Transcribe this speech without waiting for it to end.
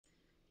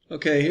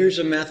Okay, here's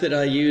a method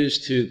I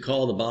use to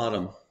call the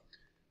bottom.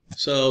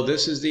 So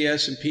this is the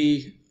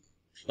S&P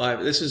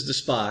 5, this is the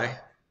SPY,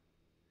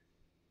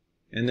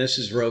 and this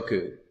is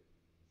Roku.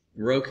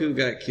 Roku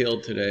got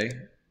killed today.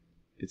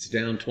 It's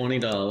down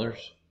 $20.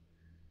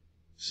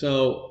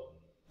 So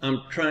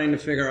I'm trying to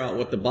figure out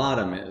what the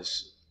bottom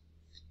is.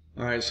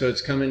 Alright, so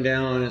it's coming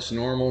down on its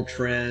normal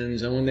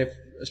trends, and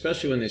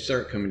especially when they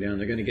start coming down,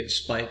 they're going to get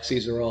spikes.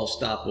 These are all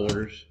stop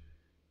orders.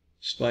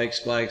 Spikes,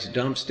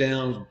 dumps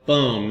down,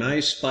 boom,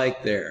 nice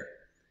spike there.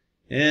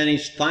 And he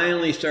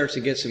finally starts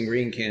to get some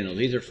green candles.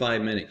 These are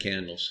 5-minute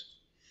candles.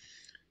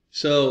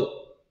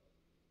 So,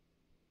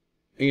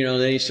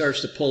 then he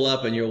starts to pull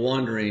up and you're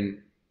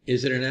wondering,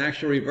 is it an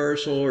actual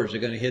reversal or is it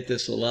going to hit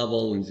this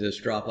level and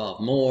just drop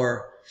off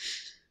more?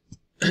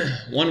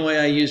 One way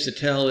I use to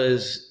tell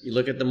is, you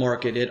look at the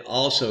market, it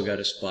also got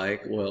a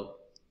spike. Well,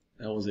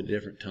 that was a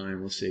different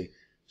time, we'll see.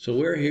 So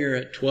we're here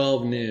at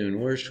 12 noon.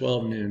 Where's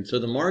 12 noon? So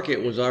the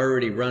market was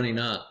already running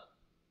up.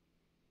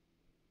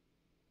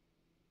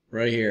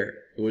 Right here.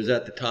 It was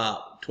at the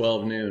top,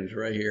 12 noons,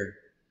 right here.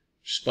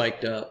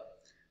 Spiked up.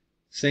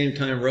 Same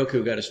time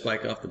Roku got a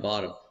spike off the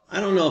bottom.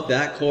 I don't know if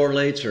that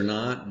correlates or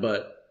not,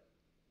 but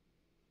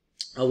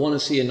I want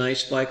to see a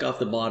nice spike off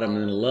the bottom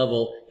and a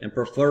level, and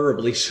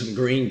preferably some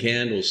green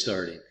candles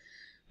starting.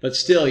 But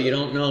still, you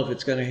don't know if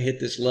it's going to hit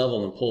this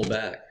level and pull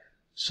back.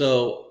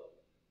 So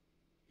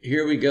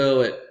here we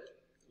go at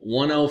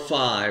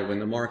 1:05 when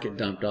the market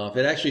dumped off.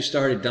 It actually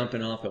started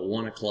dumping off at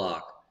 1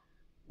 o'clock.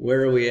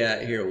 Where are we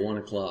at here at 1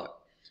 o'clock?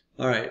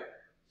 All right,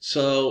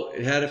 so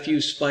it had a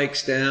few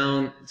spikes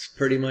down. It's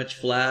pretty much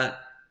flat.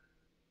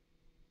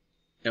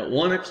 At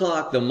 1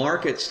 o'clock, the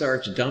market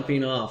starts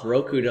dumping off.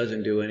 Roku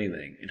doesn't do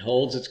anything. It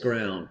holds its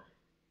ground.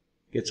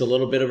 Gets a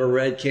little bit of a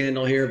red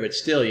candle here, but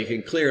still you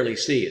can clearly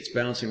see it's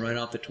bouncing right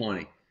off the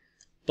 20.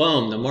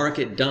 Boom, the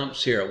market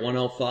dumps here at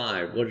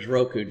 1:05. What does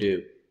Roku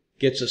do?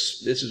 This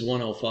is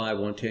 1:05,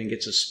 1:10,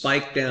 gets a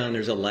spike down.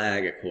 There's a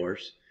lag, of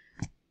course,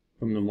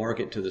 from the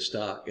market to the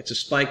stock. It's a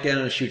spike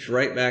down and shoots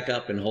right back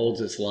up and holds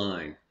its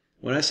line.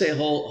 When I say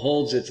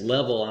holds its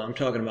level, I'm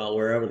talking about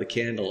wherever the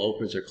candle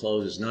opens or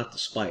closes, not the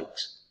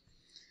spikes.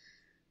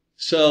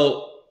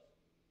 So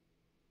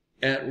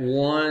at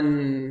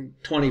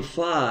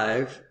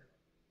 1:25,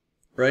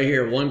 right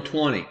here,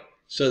 1:20.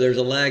 So there's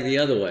a lag the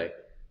other way.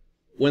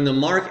 When the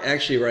market,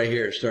 actually right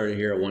here, it started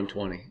here at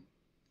 1:20.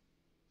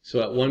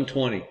 So at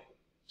 1:20.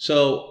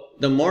 So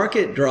the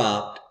market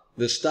dropped,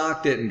 the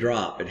stock didn't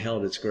drop, it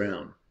held its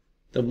ground.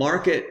 The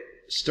market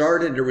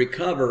started to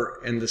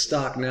recover and the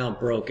stock now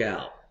broke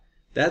out.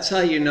 That's how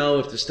you know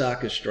if the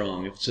stock is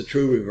strong, if it's a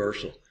true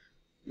reversal.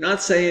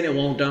 Not saying it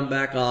won't dump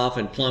back off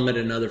and plummet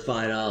another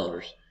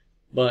 $5,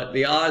 but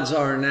the odds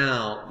are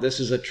now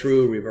this is a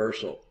true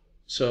reversal.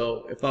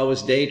 So if I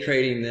was day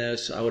trading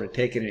this, I would have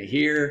taken it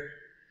here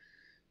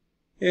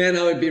and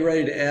I would be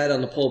ready to add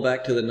on the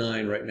pullback to the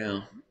 9 right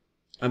now.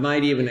 I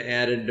might even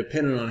add it,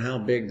 depending on how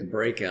big the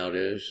breakout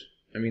is.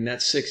 I mean,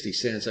 that's 60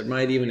 cents. I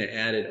might even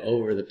add it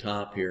over the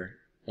top here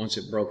once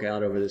it broke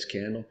out over this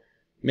candle.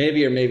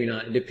 Maybe or maybe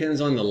not. It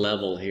depends on the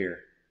level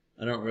here.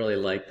 I don't really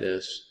like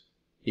this,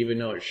 even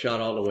though it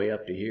shot all the way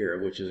up to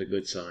here, which is a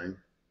good sign.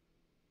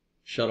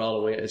 Shot all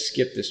the way, it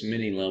skipped this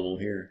mini level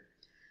here.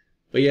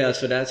 But yeah,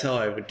 so that's how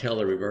I would tell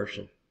the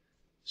reversal.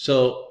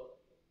 So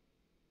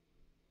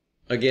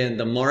again,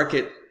 the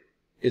market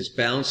is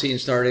bouncing,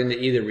 starting to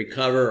either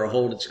recover or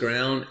hold its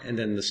ground, and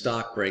then the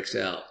stock breaks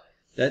out.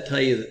 That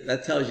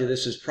tells you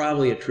this is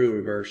probably a true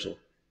reversal.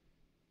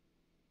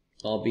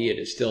 Albeit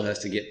it still has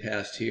to get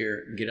past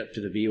here, get up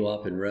to the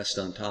VWAP and rest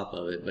on top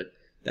of it, but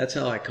that's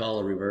how I call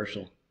a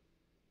reversal.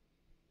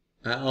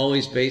 I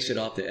always base it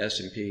off the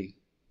S&P.